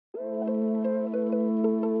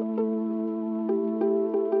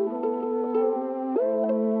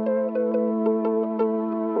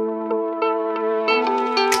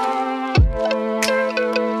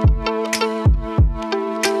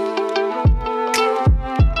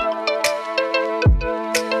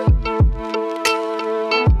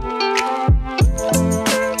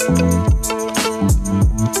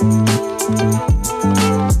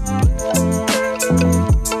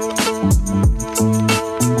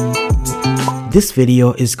This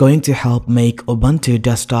video is going to help make Ubuntu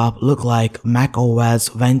desktop look like macOS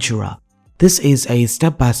Ventura. This is a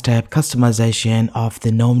step-by-step customization of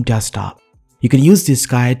the Gnome desktop. You can use this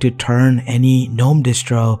guide to turn any Gnome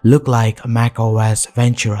distro look like macOS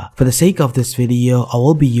Ventura. For the sake of this video, I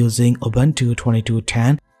will be using Ubuntu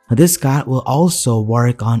 22.10. This guide will also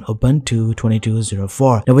work on Ubuntu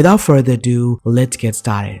 22.04. Now without further ado, let's get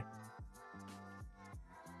started.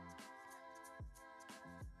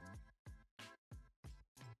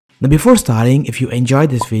 Now before starting, if you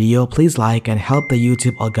enjoyed this video, please like and help the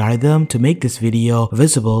YouTube algorithm to make this video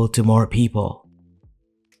visible to more people.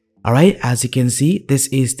 Alright, as you can see, this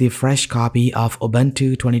is the fresh copy of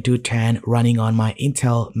Ubuntu 22.10 running on my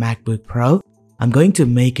Intel MacBook Pro. I'm going to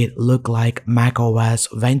make it look like macOS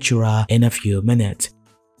Ventura in a few minutes.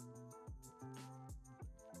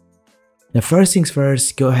 Now first things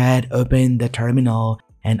first, go ahead, open the terminal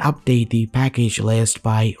and update the package list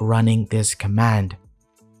by running this command.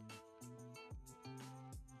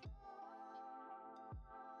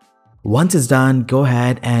 Once it's done, go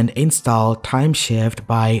ahead and install Timeshift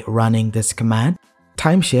by running this command.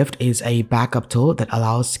 Timeshift is a backup tool that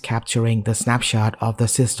allows capturing the snapshot of the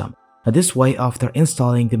system. Now, this way, after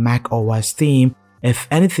installing the macOS theme, if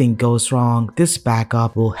anything goes wrong, this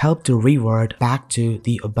backup will help to revert back to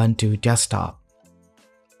the Ubuntu desktop.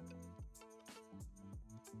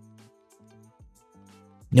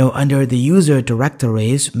 Now, under the user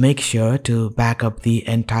directories, make sure to back up the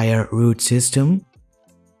entire root system.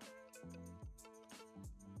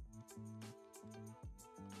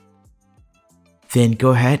 Then go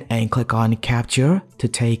ahead and click on Capture to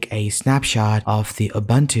take a snapshot of the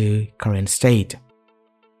Ubuntu current state.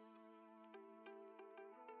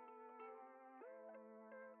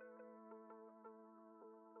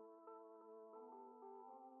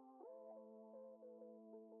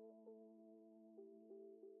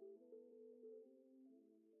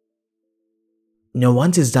 Now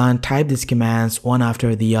once it's done, type these commands one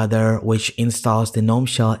after the other, which installs the Gnome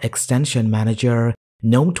Shell Extension Manager,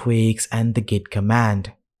 Gnome Tweaks, and the git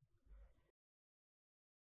command.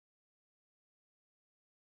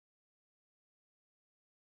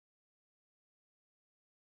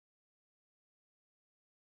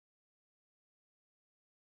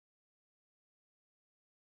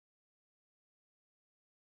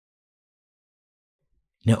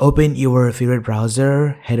 Now open your favorite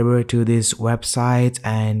browser, head over to this website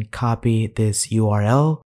and copy this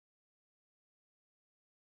URL.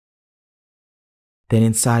 Then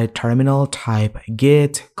inside terminal, type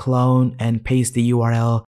git clone and paste the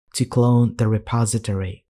URL to clone the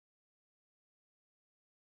repository.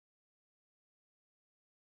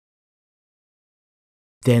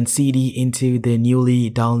 Then cd into the newly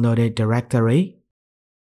downloaded directory.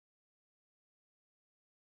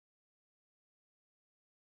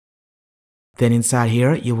 Then inside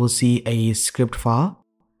here, you will see a script file.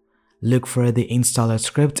 Look for the installer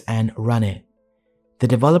script and run it. The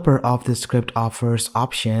developer of the script offers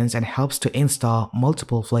options and helps to install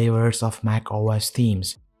multiple flavors of macOS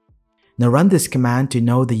themes. Now run this command to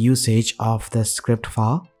know the usage of the script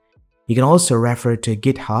file. You can also refer to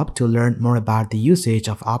GitHub to learn more about the usage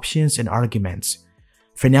of options and arguments.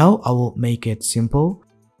 For now, I will make it simple.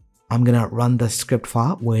 I'm gonna run the script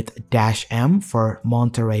file with -m for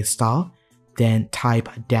Monterey style, then type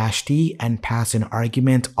 -t and pass an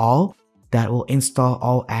argument all that will install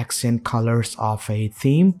all accent colors of a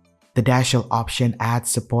theme. The -l option adds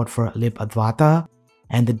support for libadwaita,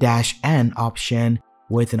 and the -n option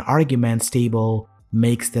with an arguments table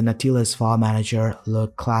makes the Nautilus file manager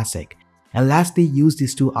look classic. And lastly, use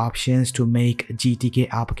these two options to make GTK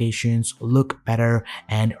applications look better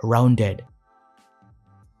and rounded.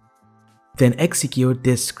 Then execute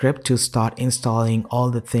this script to start installing all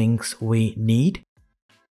the things we need.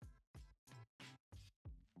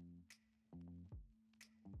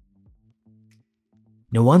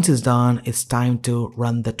 Now once it's done, it's time to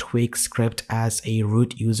run the tweak script as a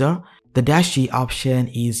root user. The -g option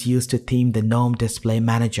is used to theme the Gnome display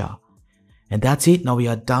manager. And that's it. Now we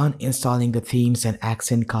are done installing the themes and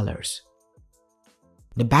accent colors.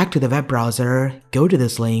 Now back to the web browser, go to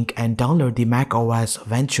this link and download the macOS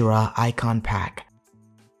Ventura icon pack.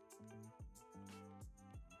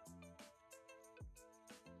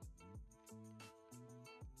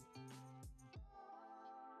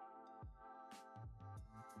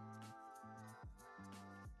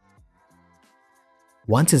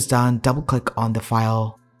 Once it's done, double-click on the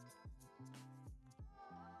file.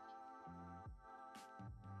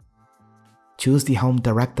 Choose the home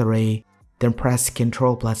directory, then press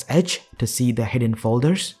Ctrl+H to see the hidden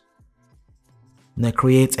folders. Now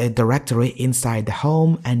create a directory inside the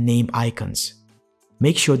home and name icons.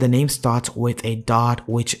 Make sure the name starts with a dot,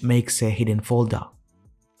 which makes a hidden folder.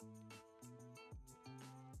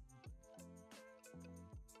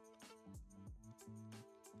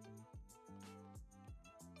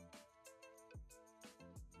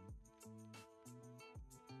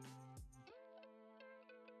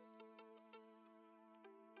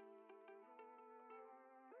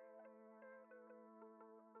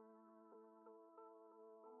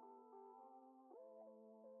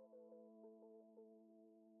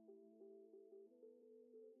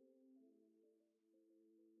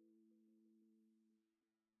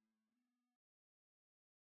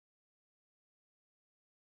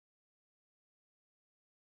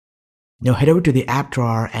 Now head over to the app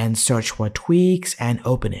drawer and search for tweaks and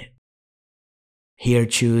open it. Here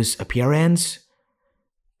choose Appearance,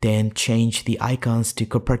 then change the icons to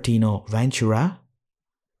Cupertino Ventura.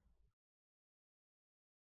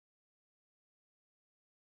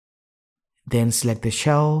 Then select the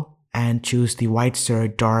shell and choose the white stir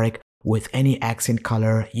dark with any accent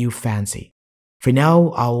color you fancy. For now,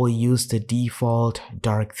 I will use the default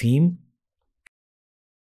dark theme.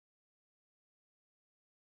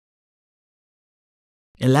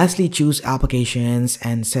 And lastly, choose Applications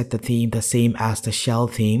and set the theme the same as the shell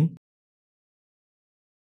theme.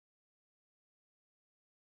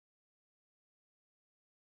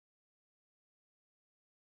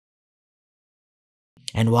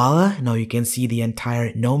 And voila, now you can see the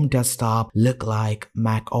entire Gnome desktop look like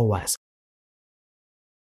Mac OS.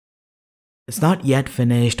 It's not yet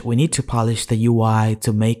finished, we need to polish the UI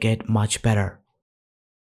to make it much better.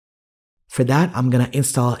 For that, I'm gonna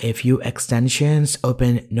install a few extensions,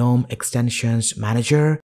 open Gnome Extensions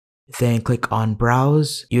Manager, then click on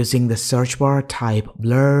Browse. Using the search bar, type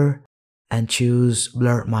blur and choose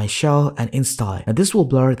Blur My Shell and install it. Now this will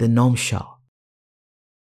blur the Gnome shell.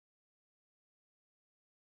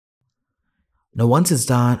 Now once it's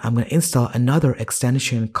done, I'm going to install another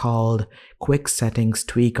extension called Quick Settings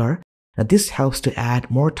Tweaker. Now this helps to add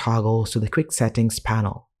more toggles to the Quick Settings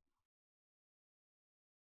panel.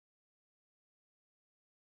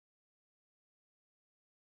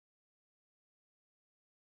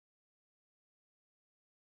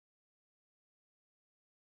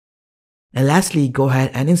 And lastly, go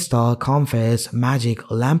ahead and install Comfy's Magic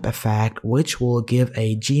Lamp Effect, which will give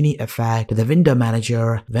a genie effect to the window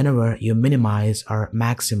manager whenever you minimize or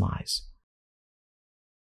maximize.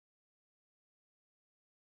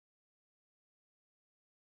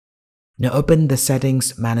 Now open the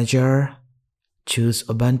Settings Manager, choose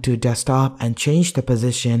Ubuntu Desktop and change the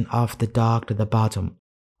position of the dock to the bottom.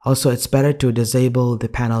 Also, it's better to disable the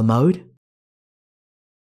panel mode.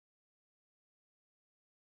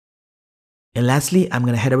 And lastly, I'm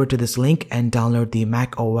going to head over to this link and download the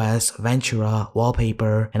Mac OS Ventura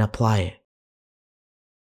wallpaper and apply it.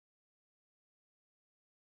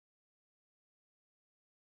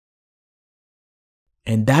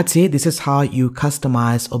 And that's it. This is how you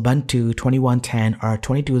customize Ubuntu 2110 or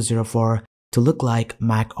 2204 to look like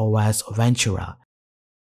Mac OS Ventura.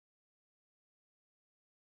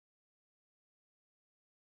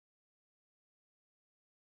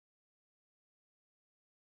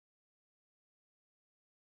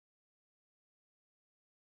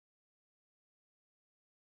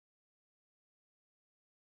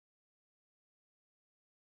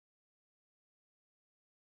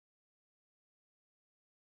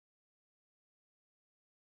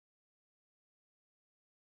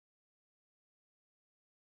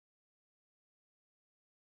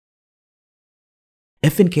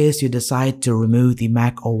 If in case you decide to remove the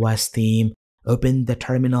Mac OS theme, open the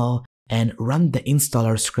terminal and run the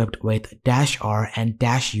installer script with -R and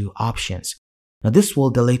 -U options. Now this will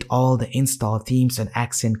delete all the installed themes and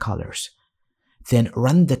accent colors. Then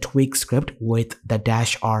run the tweak script with the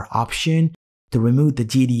 -R option to remove the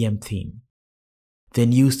GDM theme.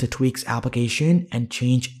 Then use the tweaks application and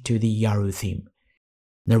change to the Yaru theme.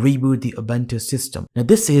 Now reboot the Ubuntu system. Now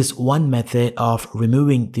this is one method of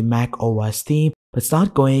removing the Mac OS theme, but it's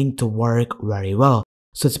not going to work very well.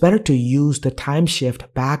 So it's better to use the time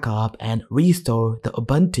shift backup and restore the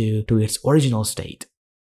Ubuntu to its original state.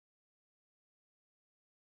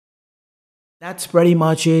 That's pretty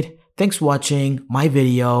much it. Thanks for watching my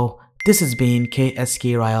video. This has been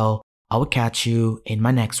KSK Ryle. I will catch you in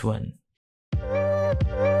my next one.